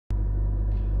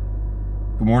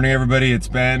Good morning, everybody. It's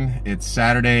Ben. It's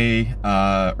Saturday,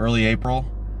 early April.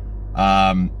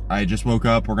 I just woke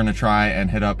up. We're gonna try and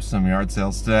hit up some yard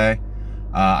sales today.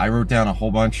 I wrote down a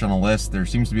whole bunch on a list. There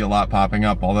seems to be a lot popping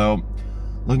up, although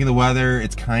looking at the weather,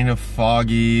 it's kind of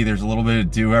foggy. There's a little bit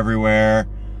of dew everywhere.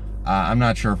 I'm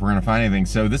not sure if we're gonna find anything,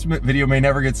 so this video may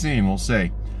never get seen. We'll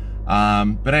see.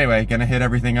 But anyway, gonna hit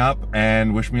everything up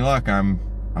and wish me luck. I'm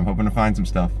hoping to find some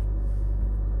stuff.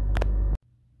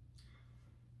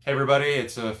 Hey everybody,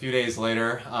 it's a few days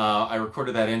later. I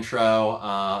recorded that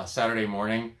intro Saturday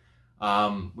morning.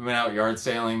 We went out yard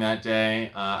sailing that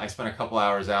day. I spent a couple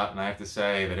hours out, and I have to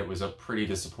say that it was a pretty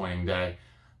disappointing day.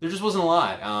 There just wasn't a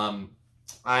lot.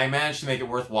 I managed to make it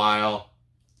worthwhile.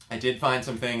 I did find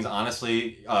some things.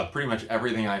 Honestly, pretty much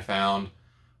everything I found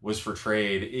was for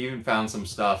trade. Even found some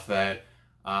stuff that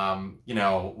you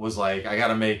know, was like, I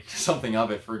gotta make something of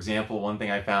it. For example, one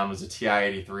thing I found was a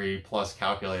TI-83 Plus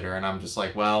calculator, and I'm just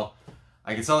like, well,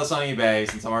 I can sell this on eBay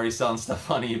since I'm already selling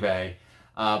stuff on eBay.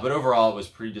 But overall, it was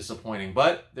pretty disappointing.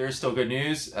 But there's still good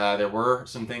news. There were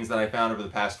some things that I found over the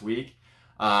past week.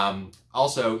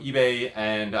 Also, eBay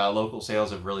and local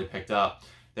sales have really picked up.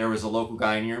 There was a local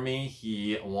guy near me.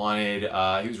 He wanted,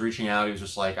 he was reaching out. He was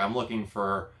just like, I'm looking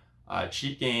for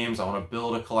cheap games. I want to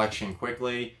build a collection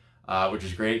quickly. Which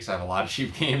is great because I have a lot of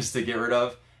cheap games to get rid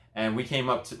of. And we came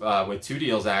up to, with two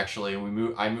deals actually.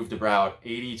 I moved about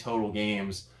 80 total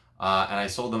games, and I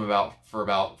sold them for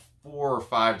about $4 or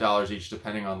 $5 each,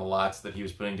 depending on the lots that he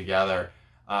was putting together,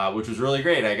 which was really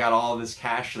great. I got all of this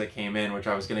cash that came in, which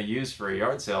I was going to use for a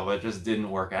yard sale, but it just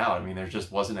didn't work out. I mean, there just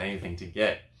wasn't anything to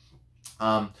get.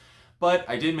 But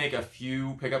I did make a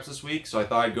few pickups this week, so I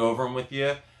thought I'd go over them with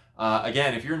you.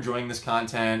 Again, if you're enjoying this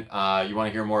content, you want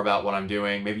to hear more about what I'm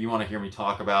doing, maybe you want to hear me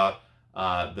talk about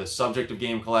the subject of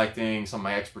game collecting, some of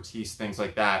my expertise, things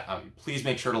like that, please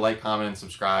make sure to like, comment, and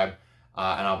subscribe,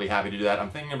 and I'll be happy to do that. I'm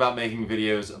thinking about making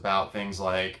videos about things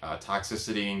like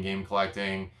toxicity in game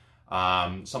collecting,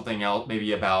 something else,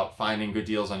 maybe about finding good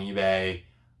deals on eBay,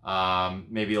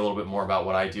 maybe a little bit more about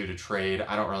what I do to trade,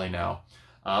 I don't really know.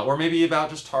 Or maybe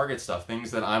about just target stuff, things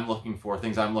that I'm looking for,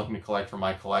 things I'm looking to collect for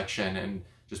my collection, and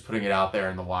just putting it out there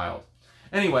in the wild.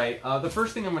 Anyway, the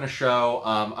first thing I'm going to show,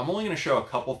 I'm only going to show a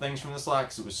couple things from this lot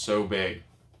because it was so big.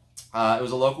 It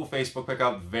was a local Facebook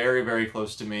pickup, very, very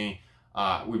close to me.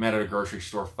 We met at a grocery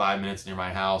store 5 minutes near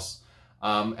my house.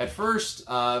 At first,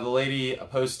 the lady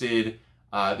posted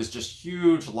this just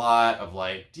huge lot of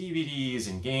like DVDs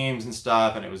and games and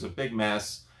stuff, and it was a big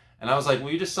mess. And I was like,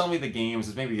 will you just sell me the games?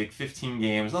 It's maybe like 15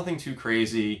 games, nothing too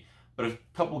crazy, but a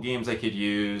couple games I could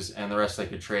use and the rest I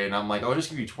could trade. And I'm like, I'll just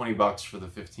give you 20 bucks for the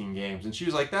 15 games. And she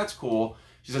was like, that's cool.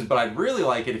 She says, but I'd really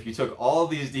like it if you took all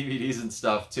of these DVDs and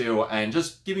stuff too, and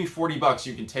just give me 40 bucks,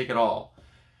 you can take it all.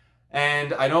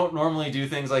 And I don't normally do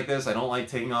things like this. I don't like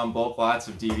taking on bulk lots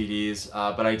of DVDs,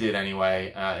 but I did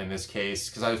anyway in this case,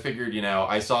 because I figured, you know,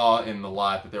 I saw in the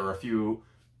lot that there were a few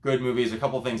good movies, a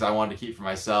couple things I wanted to keep for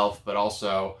myself, but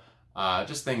also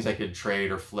just things I could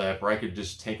trade or flip, or I could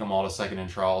just take them all to second-hand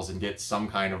Charles and get some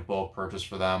kind of bulk purchase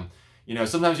for them. You know,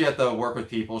 sometimes you have to work with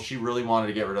people. She really wanted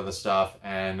to get rid of the stuff,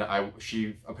 and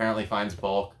she apparently finds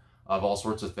bulk of all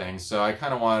sorts of things. So I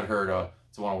kind of wanted her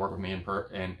to want to work with me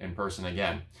in person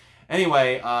again.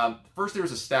 Anyway, first there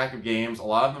was a stack of games. A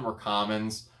lot of them were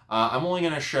commons. I'm only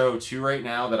going to show two right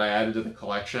now that I added to the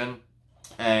collection,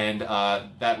 and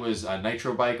that was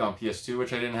Nitro Bike on PS2,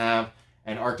 which I didn't have,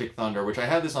 and Arctic Thunder, which I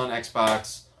had this on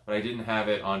Xbox, but I didn't have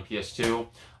it on PS2.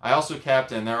 I also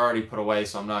kept, and they're already put away,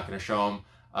 so I'm not going to show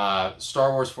them,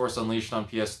 Star Wars Force Unleashed on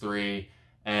PS3,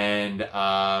 and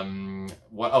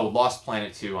Lost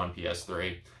Planet 2 on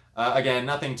PS3. Again,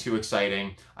 nothing too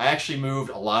exciting. I actually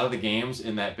moved a lot of the games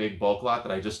in that big bulk lot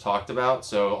that I just talked about,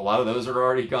 so a lot of those are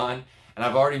already gone. And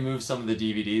I've already moved some of the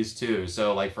DVDs too.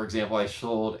 So like, for example, I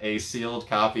sold a sealed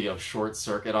copy of Short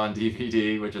Circuit on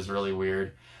DVD, which is really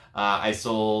weird. I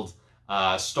sold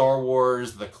Star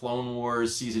Wars, The Clone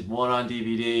Wars Season 1 on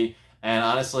DVD, and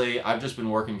honestly, I've just been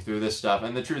working through this stuff,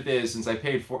 and the truth is, since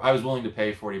I was willing to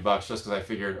pay 40 bucks just because I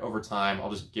figured over time, I'll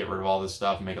just get rid of all this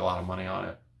stuff and make a lot of money on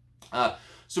it.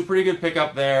 So pretty good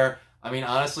pickup there. I mean,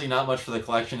 honestly, not much for the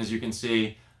collection, as you can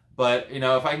see, but, you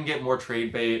know, if I can get more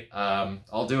trade bait,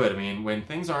 I'll do it. I mean, when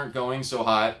things aren't going so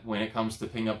hot, when it comes to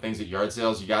picking up things at yard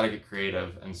sales, you gotta get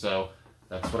creative, and so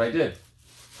that's what I did.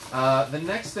 The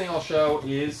next thing I'll show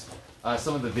is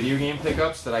some of the video game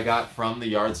pickups that I got from the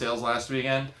yard sales last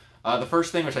weekend. The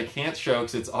first thing, which I can't show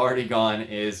because it's already gone,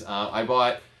 is I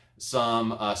bought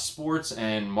some sports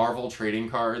and Marvel trading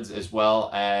cards, as well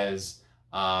as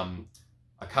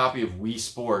a copy of Wii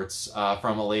Sports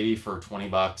from a lady for 20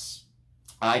 bucks.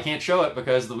 I can't show it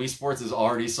because the Wii Sports is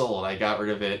already sold. I got rid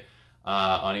of it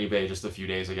on eBay just a few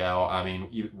days ago. I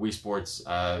mean, Wii Sports,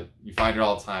 you find it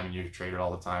all the time and you trade it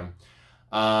all the time.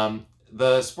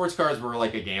 The sports cards were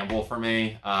like a gamble for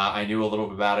me. I knew a little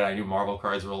bit about it. I knew Marvel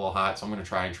cards were a little hot, so I'm going to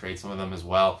try and trade some of them as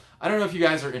well. I don't know if you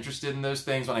guys are interested in those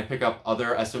things when I pick up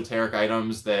other esoteric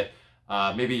items that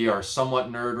maybe are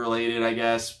somewhat nerd related, I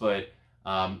guess, but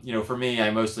you know, for me,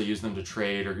 I mostly use them to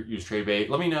trade or use trade bait.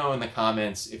 Let me know in the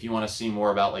comments if you want to see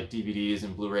more about like DVDs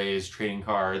and Blu-rays, trading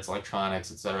cards,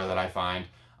 electronics, etc. that I find.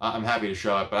 I'm happy to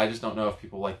show it, but I just don't know if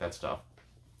people like that stuff.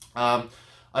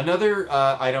 Another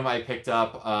item I picked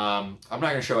up, I'm not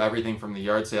going to show everything from the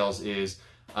yard sales, is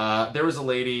there was a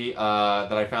lady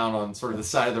that I found on sort of the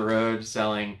side of the road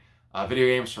selling video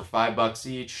games for $5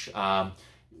 each.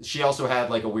 She also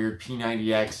had like a weird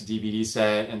P90X DVD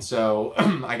set, and so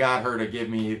I got her to give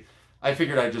me, I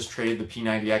figured I'd just trade the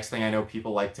P90X thing. I know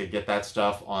people like to get that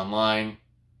stuff online.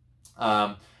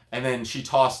 And then she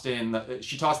tossed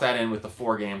that in with the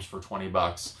 4 games for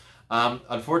 $20.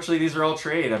 Unfortunately, these are all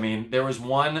trade. I mean, there was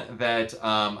one that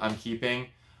I'm keeping.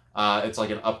 It's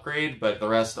like an upgrade, but the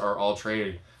rest are all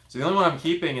trade. So the only one I'm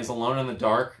keeping is Alone in the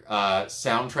Dark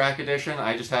soundtrack edition.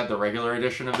 I just had the regular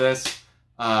edition of this.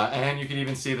 And you can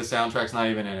even see the soundtrack's not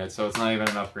even in it, so it's not even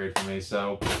an upgrade for me.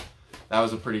 So that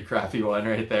was a pretty crappy one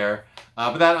right there.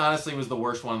 But that honestly was the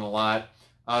worst one in the lot.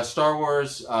 Star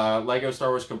Wars, Lego Star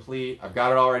Wars Complete. I've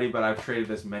got it already, but I've traded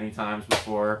this many times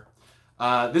before.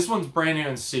 This one's brand new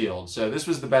and sealed, so this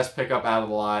was the best pickup out of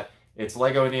the lot. It's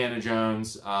Lego Indiana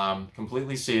Jones,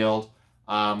 completely sealed.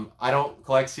 I don't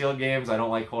collect sealed games. I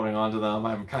don't like holding on to them.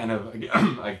 I'm kind of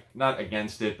not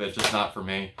against it, but just not for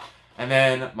me. And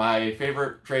then my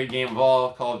favorite trade game of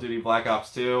all, Call of Duty Black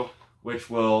Ops 2,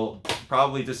 which will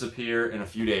probably disappear in a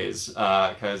few days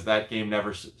because that game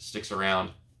never sticks around.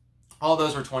 All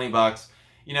those were $20.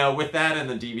 You know, with that and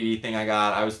the DVD thing I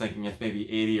got, I was thinking if maybe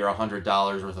 $80 or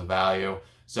 $100 worth of value.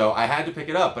 So I had to pick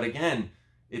it up. But again,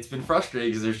 it's been frustrating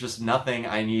because there's just nothing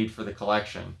I need for the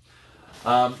collection.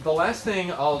 The last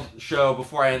thing I'll show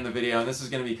before I end the video, and this is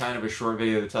going to be kind of a short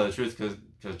video to tell the truth,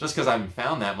 because I haven't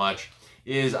found that much,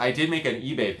 is I did make an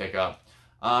eBay pickup.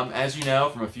 As you know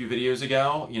from a few videos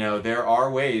ago, you know, there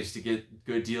are ways to get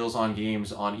good deals on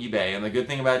games on eBay. And the good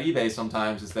thing about eBay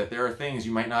sometimes is that there are things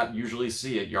you might not usually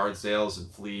see at yard sales and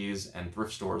fleas and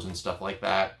thrift stores and stuff like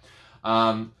that.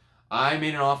 I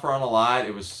made an offer on a lot.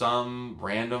 It was some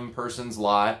random person's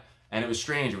lot, and it was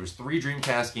strange. It was 3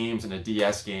 Dreamcast games and a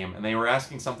DS game, and they were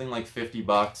asking something like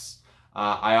 $50.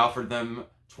 I offered them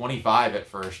 25 at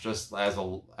first, just as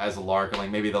a lark, and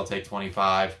like maybe they'll take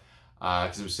 25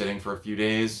 because it was sitting for a few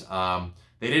days.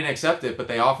 They didn't accept it, but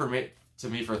they offered it to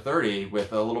me for 30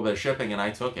 with a little bit of shipping, and I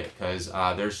took it because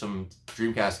there's some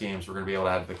Dreamcast games we're going to be able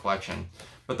to add to the collection.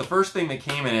 But the first thing that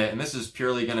came in it, and this is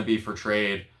purely going to be for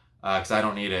trade because I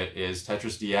don't need it, is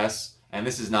Tetris DS, and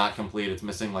this is not complete. It's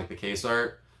missing like the case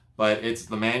art, but it's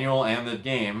the manual and the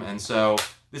game, and so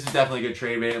this is definitely a good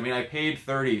trade bait. I mean, I paid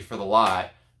 30 for the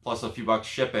lot, plus a few bucks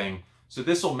shipping. So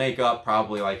this will make up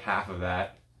probably like half of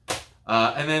that.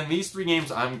 And then these 3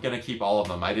 games, I'm going to keep all of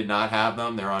them. I did not have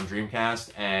them. They're on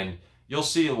Dreamcast, and you'll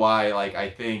see why like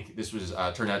I think this was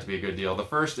turned out to be a good deal. The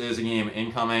first is a game,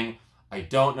 Incoming. I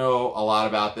don't know a lot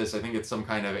about this. I think it's some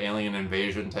kind of alien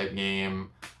invasion type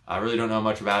game. I really don't know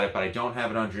much about it, but I don't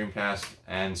have it on Dreamcast,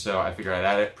 and so I figured I'd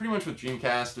add it. Pretty much with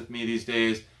Dreamcast with me these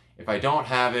days, if I don't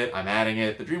have it, I'm adding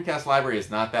it. The Dreamcast library is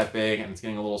not that big, and it's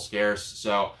getting a little scarce,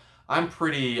 so I'm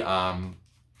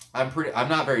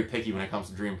not very picky when it comes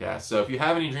to Dreamcast. So if you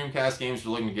have any Dreamcast games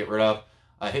you're looking to get rid of,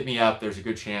 hit me up. There's a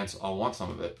good chance I'll want some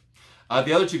of it.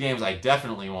 The other 2 games I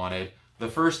definitely wanted. The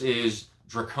first is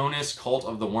Draconis Cult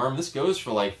of the Worm. This goes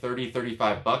for like $30,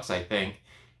 $35, I think.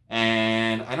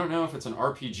 And I don't know if it's an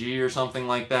RPG or something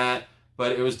like that,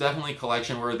 but it was definitely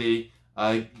collection worthy.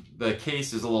 The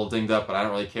case is a little dinged up, but I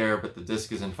don't really care, but the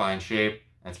disc is in fine shape,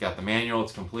 and it's got the manual,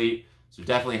 it's complete, so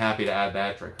definitely happy to add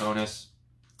that, Draconis.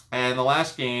 And the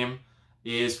last game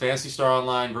is Phantasy Star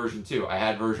Online version 2. I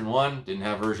had version 1, didn't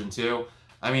have version 2.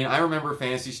 I mean, I remember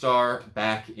Phantasy Star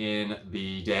back in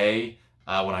the day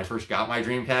when I first got my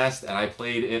Dreamcast, and I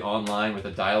played it online with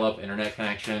a dial-up internet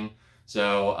connection.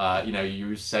 So, you know, you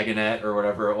use SegaNet or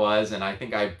whatever it was, and I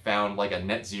think I found like a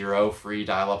NetZero free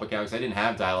dial-up account because I didn't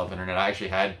have dial-up internet. I actually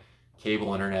had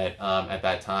cable internet at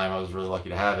that time. I was really lucky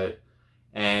to have it.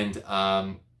 And,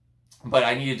 but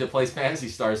I needed to play Phantasy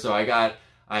Star, so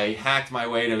I hacked my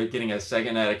way to getting a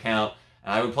SegaNet account,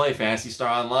 and I would play Phantasy Star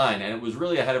Online, and it was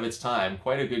really ahead of its time.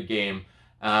 Quite a good game.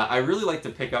 I really like to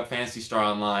pick up Phantasy Star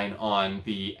Online on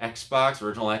the Xbox,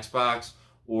 original Xbox,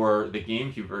 or the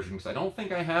GameCube version, because I don't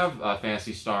think I have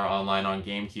Phantasy Star Online on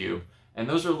GameCube. And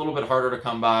those are a little bit harder to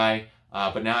come by.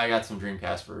 but now I got some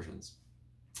Dreamcast versions.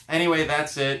 Anyway,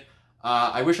 that's it.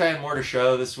 I wish I had more to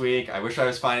show this week. I wish I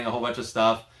was finding a whole bunch of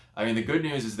stuff. I mean, the good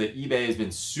news is that eBay has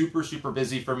been super, super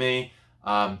busy for me.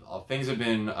 Things have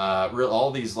been,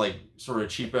 all these like sort of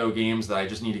cheapo games that I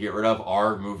just need to get rid of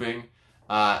are moving.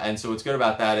 And so what's good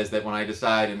about that is that when I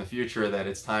decide in the future that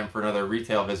it's time for another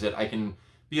retail visit, I can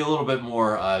be a little bit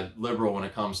more liberal when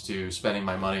it comes to spending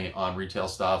my money on retail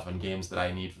stuff and games that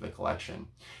I need for the collection.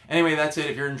 Anyway, that's it.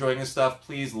 If you're enjoying this stuff,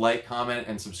 please like, comment,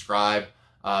 and subscribe.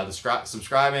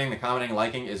 Subscribing, the commenting,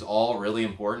 liking is all really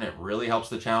important. It really helps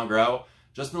the channel grow.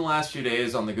 Just in the last few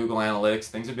days on the Google Analytics,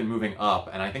 things have been moving up,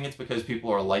 and I think it's because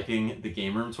people are liking the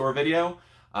Game Room Tour video.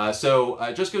 So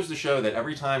it just goes to show that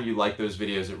every time you like those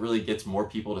videos, it really gets more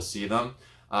people to see them.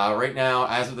 Right now,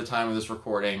 as of the time of this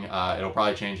recording, it'll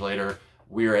probably change later,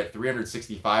 we're at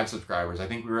 365 subscribers. I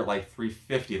think we were at like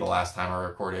 350 the last time I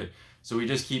recorded. So we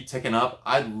just keep ticking up.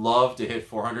 I'd love to hit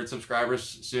 400 subscribers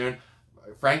soon.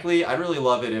 Frankly, I'd really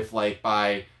love it if like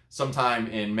by sometime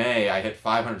in May, I hit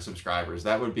 500 subscribers.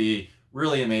 That would be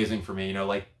really amazing for me. You know,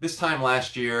 like this time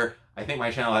last year, I think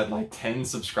my channel had like 10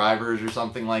 subscribers or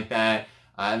something like that.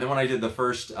 And then when I did the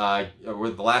first,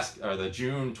 the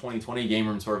June 2020 Game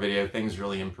Room Tour video, things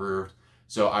really improved.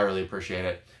 So I really appreciate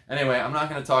it. Anyway, I'm not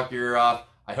going to talk your ear off.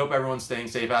 I hope everyone's staying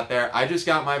safe out there. I just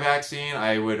got my vaccine.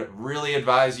 I would really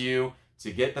advise you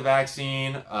to get the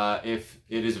vaccine if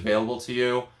it is available to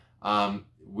you. I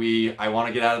want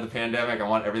to get out of the pandemic. I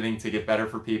want everything to get better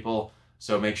for people.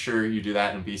 So make sure you do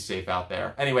that and be safe out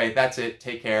there. Anyway, that's it.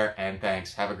 Take care and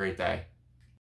thanks. Have a great day.